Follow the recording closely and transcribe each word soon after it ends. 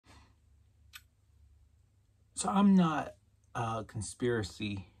So I'm not a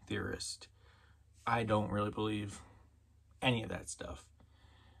conspiracy theorist. I don't really believe any of that stuff.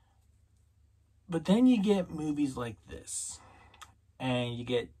 But then you get movies like this, and you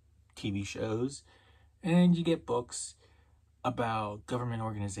get TV shows, and you get books about government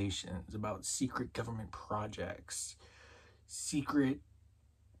organizations, about secret government projects, secrets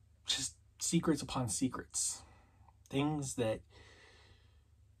upon secrets, things that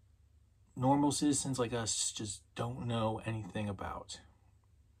normal citizens like us just don't know anything about.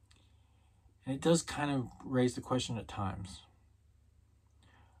 And it does kind of raise the question at times.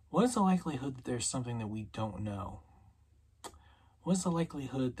 What is the likelihood that there's something that we don't know? What is the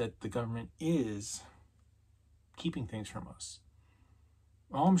likelihood that the government is keeping things from us?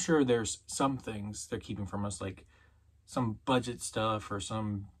 Well, I'm sure there's some things they're keeping from us, like some budget stuff or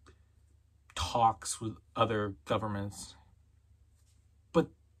some talks with other governments. But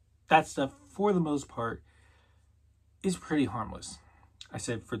that stuff, for the most part, is pretty harmless. I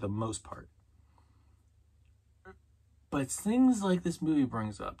said for the most part. But it's things like this movie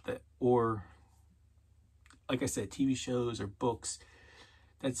brings up that, or like I said, TV shows or books,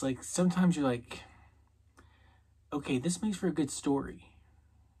 that's like, sometimes you're like, okay, this makes for a good story.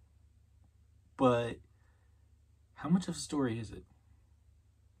 But how much of a story is it?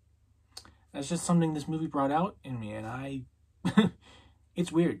 That's just something this movie brought out in me, and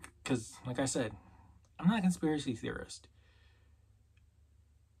it's weird, because, like I said, I'm not a conspiracy theorist.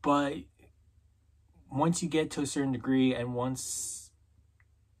 But once you get to a certain degree, and once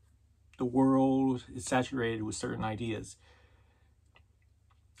the world is saturated with certain ideas,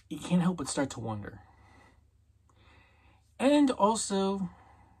 you can't help but start to wonder. And also,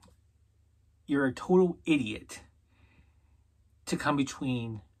 you're a total idiot to come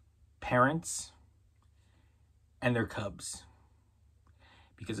between parents and their cubs.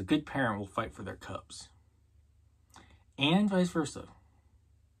 Because a good parent will fight for their cubs. And vice versa.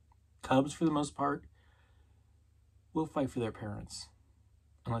 Cubs, for the most part, will fight for their parents.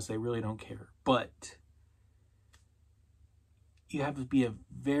 Unless they really don't care. But you have to be a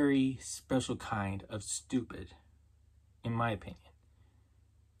very special kind of stupid, in my opinion,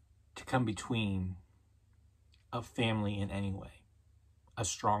 to come between a family in any way. A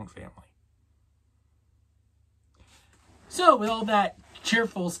strong family. So, with all that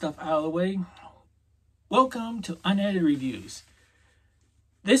cheerful stuff out of the way, welcome to Unedited Reviews.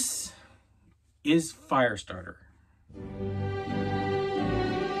 This is Firestarter.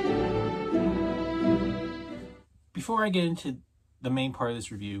 Before I get into the main part of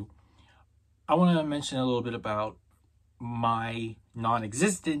this review, I want to mention a little bit about my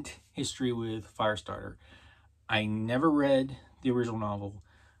non-existent history with Firestarter. I never read the original novel.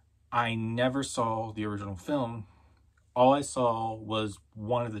 I never saw the original film. All I saw was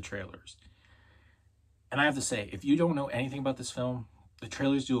one of the trailers. And I have to say, if you don't know anything about this film, the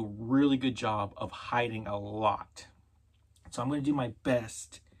trailers do a really good job of hiding a lot. So I'm going to do my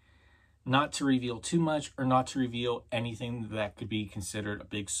best not to reveal too much or not to reveal anything that could be considered a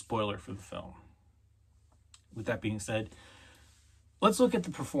big spoiler for the film. With that being said, let's look at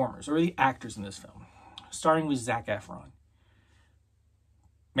the performers or the actors in this film. Starting with Zac Efron.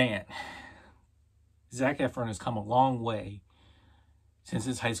 Man, Zac Efron has come a long way since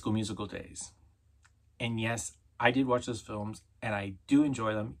his High School Musical days. And yes, I did watch those films, and I do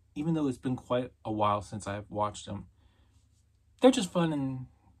enjoy them, even though it's been quite a while since I've watched them. They're just fun, and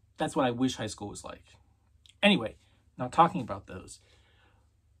that's what I wish high school was like. Anyway, not talking about those.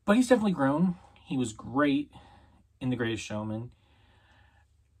 But he's definitely grown. He was great in The Greatest Showman.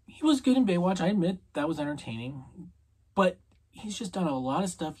 He was good in Baywatch, I admit. That was entertaining. But he's just done a lot of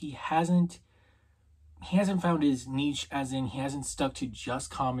stuff. He hasn't found his niche, as in he hasn't stuck to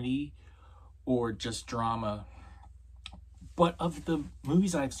just comedy or just drama. But of the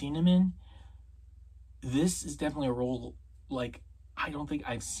movies I've seen him in, this is definitely a role like I don't think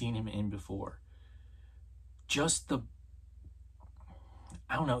I've seen him in before. Just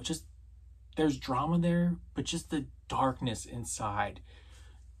there's drama there, but just the darkness inside.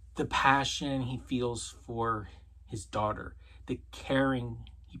 The passion he feels for his daughter. The caring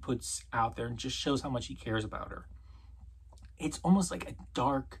he puts out there and just shows how much he cares about her. It's almost like a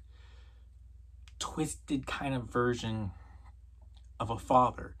dark, twisted kind of version of a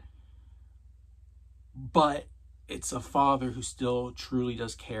father. But it's a father who still truly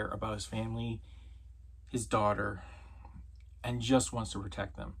does care about his family, his daughter, and just wants to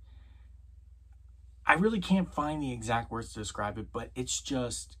protect them. I really can't find the exact words to describe it, but it's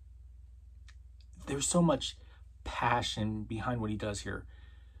just, there's so much passion behind what he does here.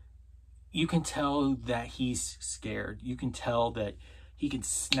 You can tell that he's scared. You can tell that he can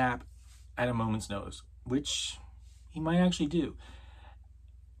snap at a moment's notice. which he might actually do.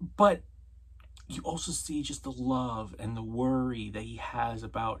 But you also see just the love and the worry that he has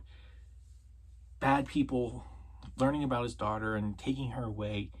about bad people learning about his daughter and taking her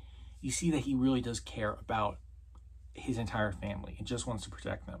away. You see that he really does care about his entire family and just wants to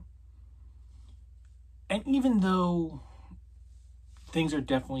protect them. And even though things are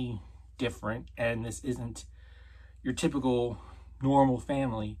definitely different and this isn't your typical normal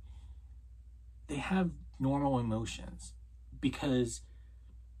family, they have normal emotions because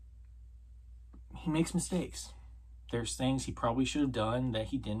he makes mistakes. There's things he probably should have done that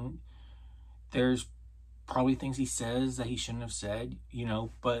he didn't. There's probably things he says that he shouldn't have said,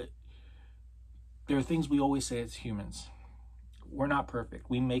 but there are things we always say as humans. We're not perfect.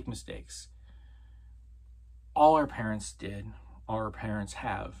 We make mistakes. All our parents did. All our parents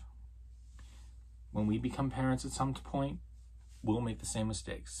have. When we become parents at some point, we'll make the same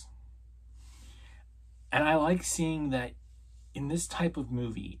mistakes. And I like seeing that in this type of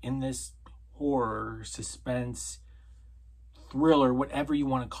movie, in this horror, suspense, thriller, whatever you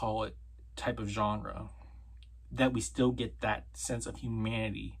want to call it, type of genre, that we still get that sense of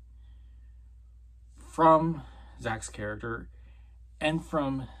humanity from Zach's character and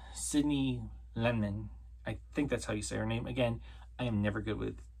from Sydney Lenman. I think that's how you say her name. Again, I am never good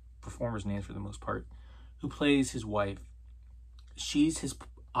with performers' names for the most part. Who plays his wife. She's his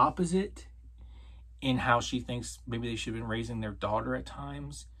opposite in how she thinks maybe they should have been raising their daughter at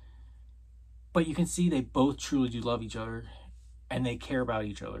times. But you can see they both truly do love each other and they care about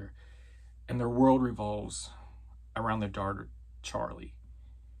each other. And their world revolves around their daughter, Charlie.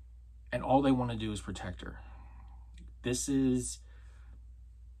 And all they want to do is protect her. This is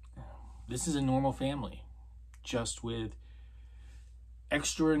a normal family, just with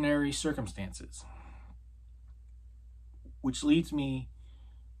extraordinary circumstances. Which leads me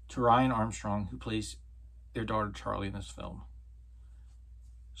to Ryan Armstrong, who plays their daughter Charlie in this film.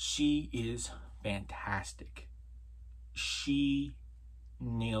 She is fantastic. She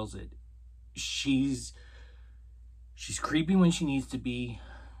nails it. She's creepy when she needs to be.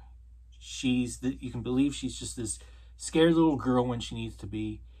 You can believe she's just this scared little girl when she needs to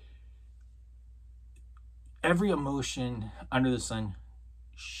be. Every emotion under the sun,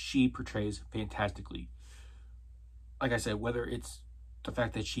 she portrays fantastically. Like I said, whether it's the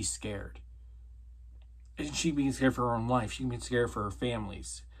fact that she's scared, and she being scared for her own life, she being scared for her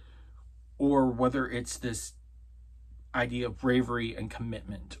families, or whether it's this idea of bravery and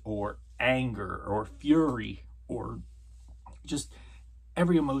commitment, or anger, or fury, or just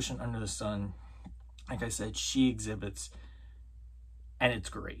every emotion under the sun, like I said, she exhibits, and it's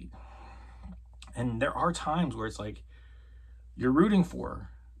great. And there are times where it's like, you're rooting for her,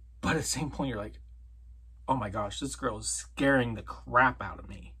 but at the same point, you're like, oh my gosh, this girl is scaring the crap out of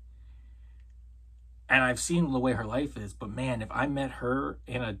me. And I've seen the way her life is, but man, if I met her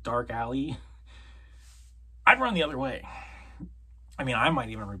in a dark alley, I'd run the other way. I mean, I might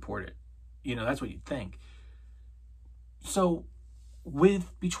even report it. That's what you'd think. So,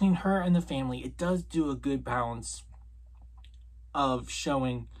 between her and the family, it does do a good balance of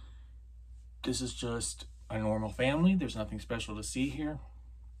showing this is just a normal family. There's nothing special to see here.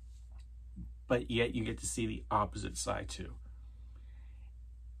 But yet you get to see the opposite side too.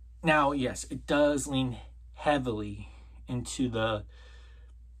 Now, yes, it does lean heavily into the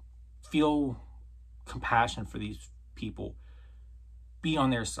feel compassion for these people. Be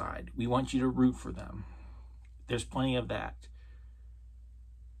on their side. We want you to root for them. There's plenty of that.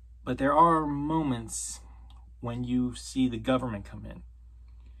 But there are moments when you see the government come in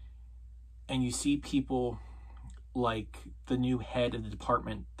and you see people like the new head of the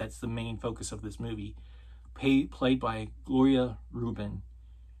department that's the main focus of this movie, played by Gloria Rubin.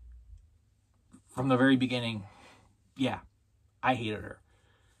 From the very beginning, yeah, I hated her.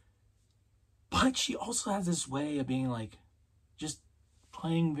 But she also has this way of being like, just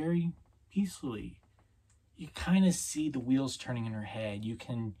playing very peacefully. You kind of see the wheels turning in her head. You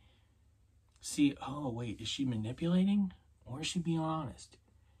can see, oh wait, is she manipulating? Or is she being honest?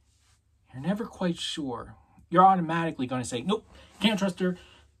 You're never quite sure. You're automatically going to say, nope, can't trust her.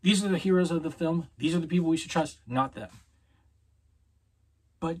 These are the heroes of the film. These are the people we should trust, not them.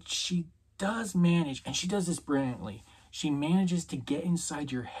 But she does manage, and she does this brilliantly. She manages to get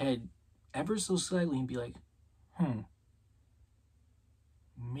inside your head ever so slightly and be like,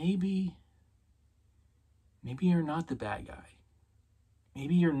 maybe you're not the bad guy.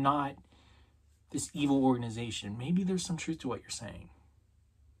 Maybe you're not this evil organization. Maybe there's some truth to what you're saying.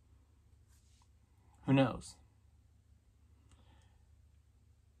 Who knows?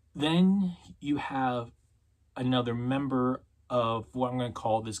 Then you have another member of what I'm going to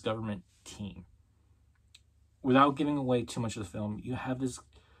call this government team. without giving away too much of the film, you have this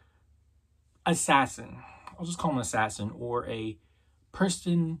assassin. I'll just call him an assassin, or a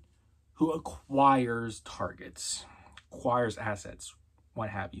person who acquires targets, acquires assets, what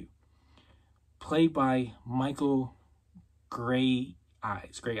have you. Played by Michael Gray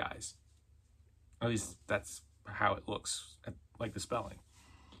Eyes. At least that's how it looks, like the spelling.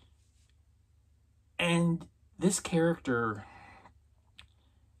 And this character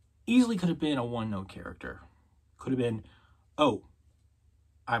easily could have been a one-note character. Could have been, oh,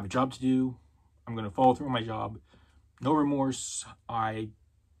 I have a job to do. I'm going to follow through on my job. No remorse. I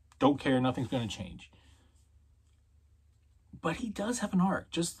don't care. Nothing's going to change. But he does have an arc.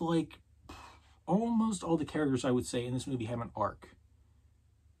 Just like almost all the characters, I would say, in this movie have an arc.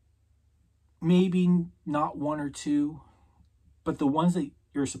 Maybe not one or two, but the ones that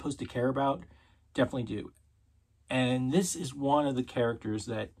you're supposed to care about definitely do. And this is one of the characters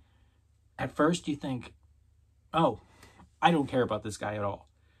that at first you think, oh, I don't care about this guy at all.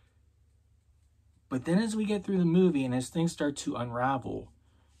 But then as we get through the movie and as things start to unravel,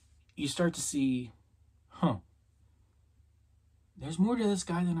 you start to see, there's more to this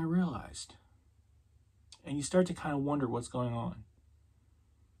guy than I realized. And you start to kind of wonder what's going on.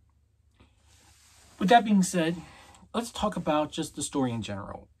 With that being said, let's talk about just the story in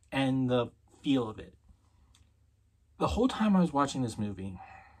general and the feel of it. The whole time I was watching this movie,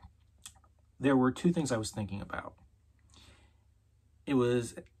 there were two things I was thinking about. It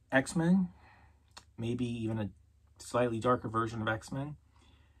was X-Men, maybe even a slightly darker version of X-Men,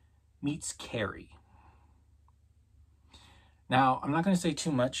 meets Carrie. Now, I'm not going to say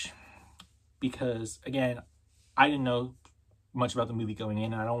too much because, again, I didn't know much about the movie going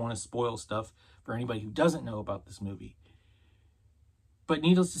in, and I don't want to spoil stuff for anybody who doesn't know about this movie. But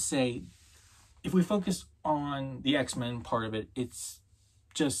needless to say, if we focus on the X-Men part of it, it's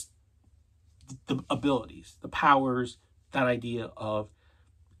just the abilities, the powers, that idea of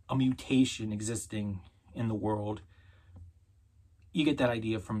a mutation existing in the world. You get that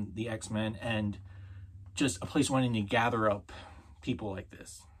idea from the X-Men and just a place wanting to gather up people like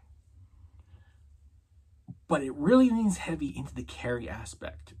this. But it really leans heavy into the Carrie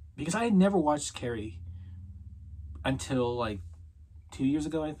aspect, because I had never watched Carrie until like 2 years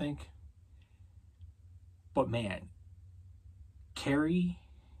ago, I think. But man, Carrie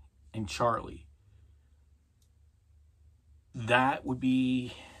and Charlie, that would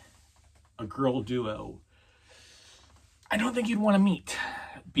be a girl duo I don't think you'd want to meet,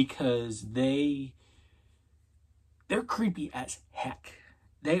 because they're creepy as heck.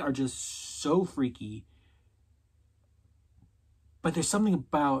 They are just so freaky. But there's something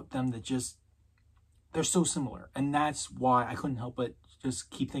about them that just, they're so similar. And that's why I couldn't help but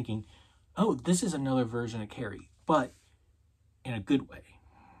just keep thinking, oh, this is another version of Carrie, but in a good way.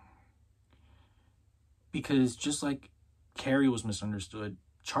 Because just like Carrie was misunderstood,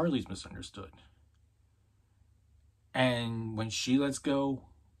 Charlie's misunderstood. And when she lets go,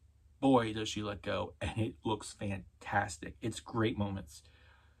 boy, does she let go. And it looks fantastic. It's great moments.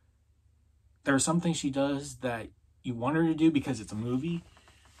 There are some things she does that you want her to do because it's a movie.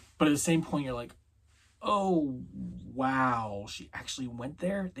 But at the same point, you're like, oh, wow, she actually went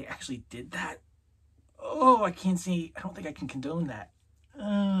there? They actually did that? Oh, I don't think I can condone that.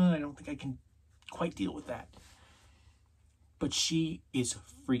 I don't think I can quite deal with that. But she is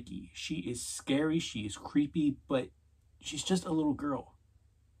freaky. She is scary. She is creepy, but she's just a little girl.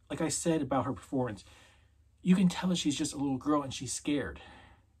 Like I said about her performance, you can tell that she's just a little girl and she's scared.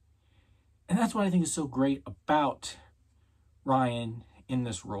 And that's what I think is so great about Ryan in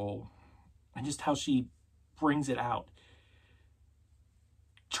this role, and just how she brings it out.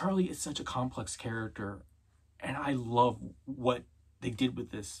 Charlie is such a complex character, and I love what they did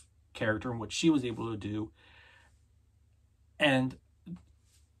with this character and what she was able to do. And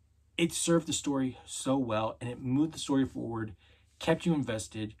it served the story so well, and it moved the story forward, kept you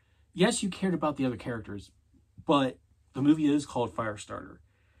invested. Yes, you cared about the other characters, but the movie is called Firestarter.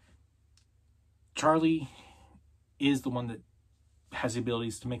 Charlie is the one that has the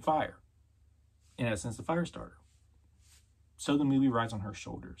abilities to make fire. In essence, the Firestarter. So the movie rides on her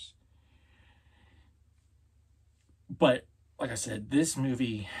shoulders. But, like I said, this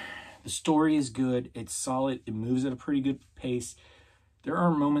movie, the story is good. It's solid. It moves at a pretty good pace. There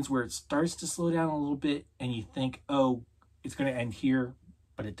are moments where it starts to slow down a little bit and you think, oh, it's going to end here,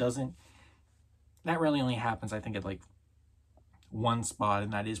 but it doesn't. That really only happens, I think, at like one spot,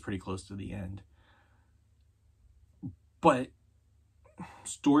 and that is pretty close to the end. But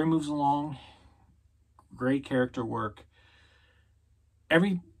story moves along. Great character work.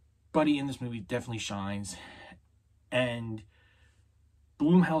 Everybody in this movie definitely shines. And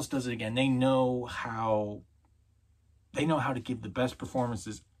Blumhouse does it again. They know how They know how to give the best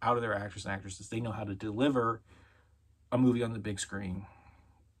performances out of their actors and actresses. They know how to deliver a movie on the big screen.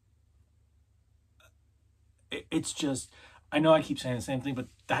 It's just, I know I keep saying the same thing, but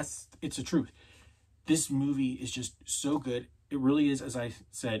it's the truth. This movie is just so good. It really is, as I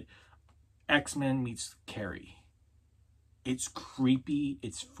said, X-Men meets Carrie. It's creepy,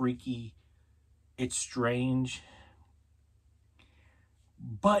 it's freaky, it's strange,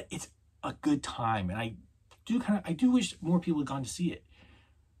 but it's a good time. And I do wish more people had gone to see it,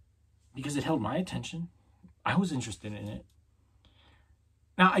 because it held my attention. I was interested in it.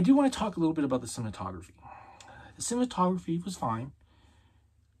 Now, I do want to talk a little bit about the cinematography. The cinematography was fine.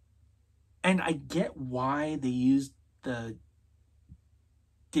 And I get why they used the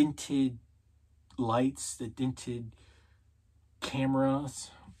dinted lights, the dinted cameras,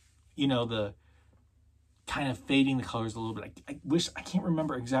 you know, the kind of fading the colors a little bit. I can't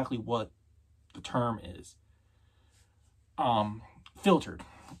remember exactly what the term is. Filtered.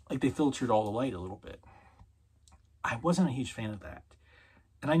 Like, they filtered all the light a little bit. I wasn't a huge fan of that.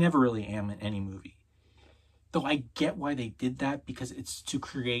 And I never really am in any movie. Though I get why they did that, because it's to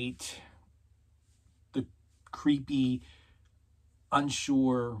create the creepy,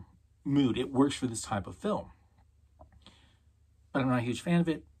 unsure mood. It works for this type of film. But I'm not a huge fan of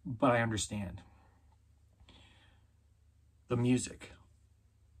it, but I understand. The music.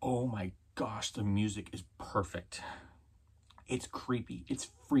 Oh my gosh, the music is perfect. It's creepy. It's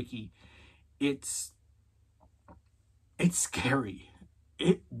freaky. It's scary.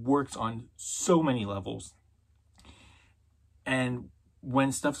 It works on so many levels. And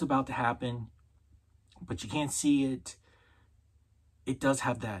when stuff's about to happen, but you can't see it, it does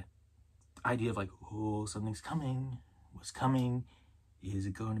have that idea of like, oh, something's coming. What's coming? Is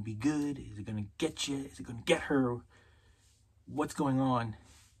it going to be good? Is it going to get you? Is it going to get her? What's going on?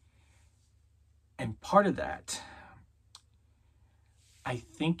 And part of that, I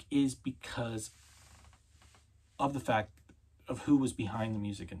think, is because of the fact of who was behind the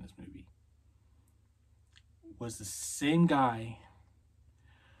music in this movie. Was the same guy.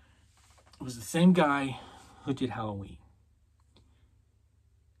 It was the same guy who did Halloween.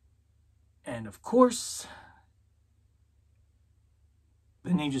 And of course,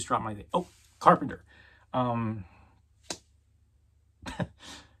 the name just dropped my name. Oh, Carpenter.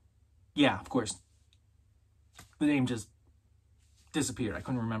 Yeah, of course. The name just disappeared. I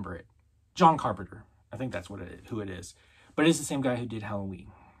couldn't remember it. John Carpenter. I think that's who it is. But it's the same guy who did Halloween.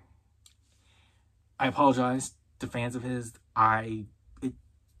 I apologize to fans of his. The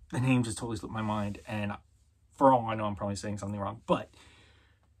name just totally slipped my mind, and for all I know, I'm probably saying something wrong. But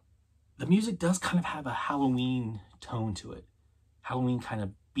the music does kind of have a Halloween tone to it. Halloween kind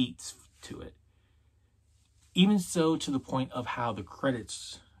of beats to it. Even so, to the point of how the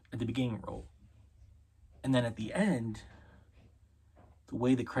credits at the beginning roll. And then at the end, the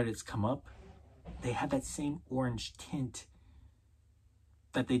way the credits come up, they have that same orange tint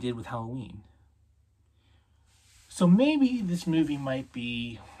that they did with Halloween. So maybe this movie might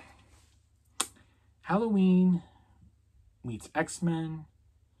be Halloween meets X-Men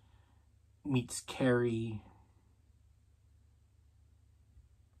meets Carrie.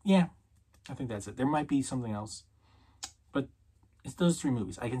 Yeah, I think that's it. There might be something else, but it's those three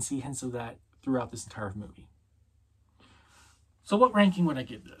movies. I can see hints of that throughout this entire movie. So what ranking would I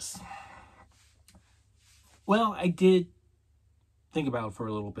give this? Well, I did think about it for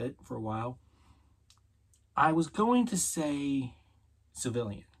a little bit, for a while. I was going to say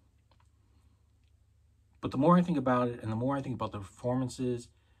Civilian. But the more I think about it, and the more I think about the performances,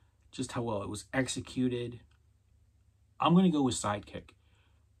 just how well it was executed, I'm going to go with Sidekick.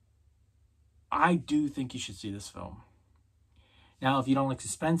 I do think you should see this film. Now, if you don't like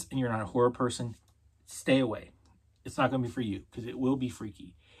suspense and you're not a horror person, stay away. It's not going to be for you, because it will be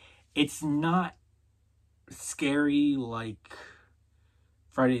freaky. It's not scary like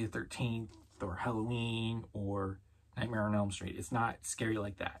Friday the 13th or Halloween or Nightmare on Elm Street. It's not scary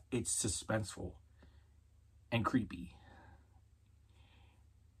like that. It's suspenseful and creepy.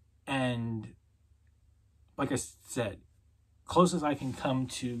 And like I said, closest I can come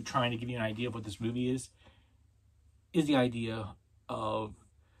to trying to give you an idea of what this movie is the idea of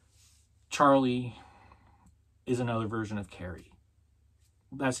Charlie is another version of Carrie.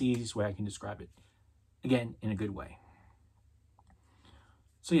 That's the easiest way I can describe it. Again, in a good way.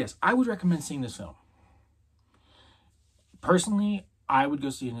 So yes, I would recommend seeing this film. Personally, I would go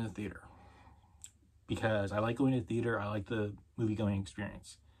see it in the theater, because I like going to the theater. I like the movie-going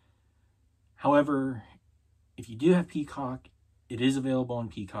experience. However, if you do have Peacock, it is available on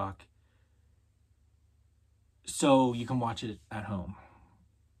Peacock, so you can watch it at home.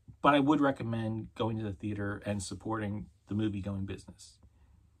 but I would recommend going to the theater and supporting the movie-going business.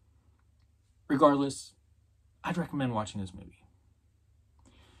 Regardless, I'd recommend watching this movie.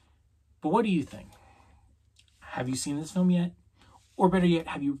 But what do you think? Have you seen this film yet? Or better yet,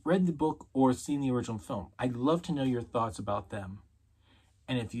 have you read the book or seen the original film? I'd love to know your thoughts about them.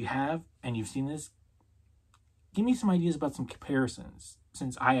 And if you have, and you've seen this, give me some ideas about some comparisons,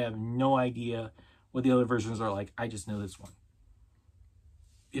 since I have no idea what the other versions are like. I just know this one.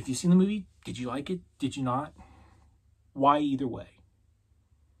 If you've seen the movie, did you like it? Did you not? Why either way?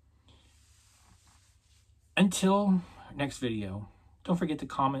 Until next video, don't forget to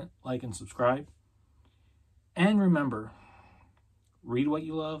comment, like, and subscribe. And remember, read what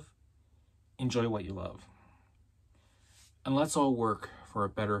you love, enjoy what you love. And let's all work for a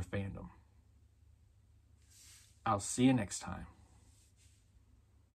better fandom. I'll see you next time.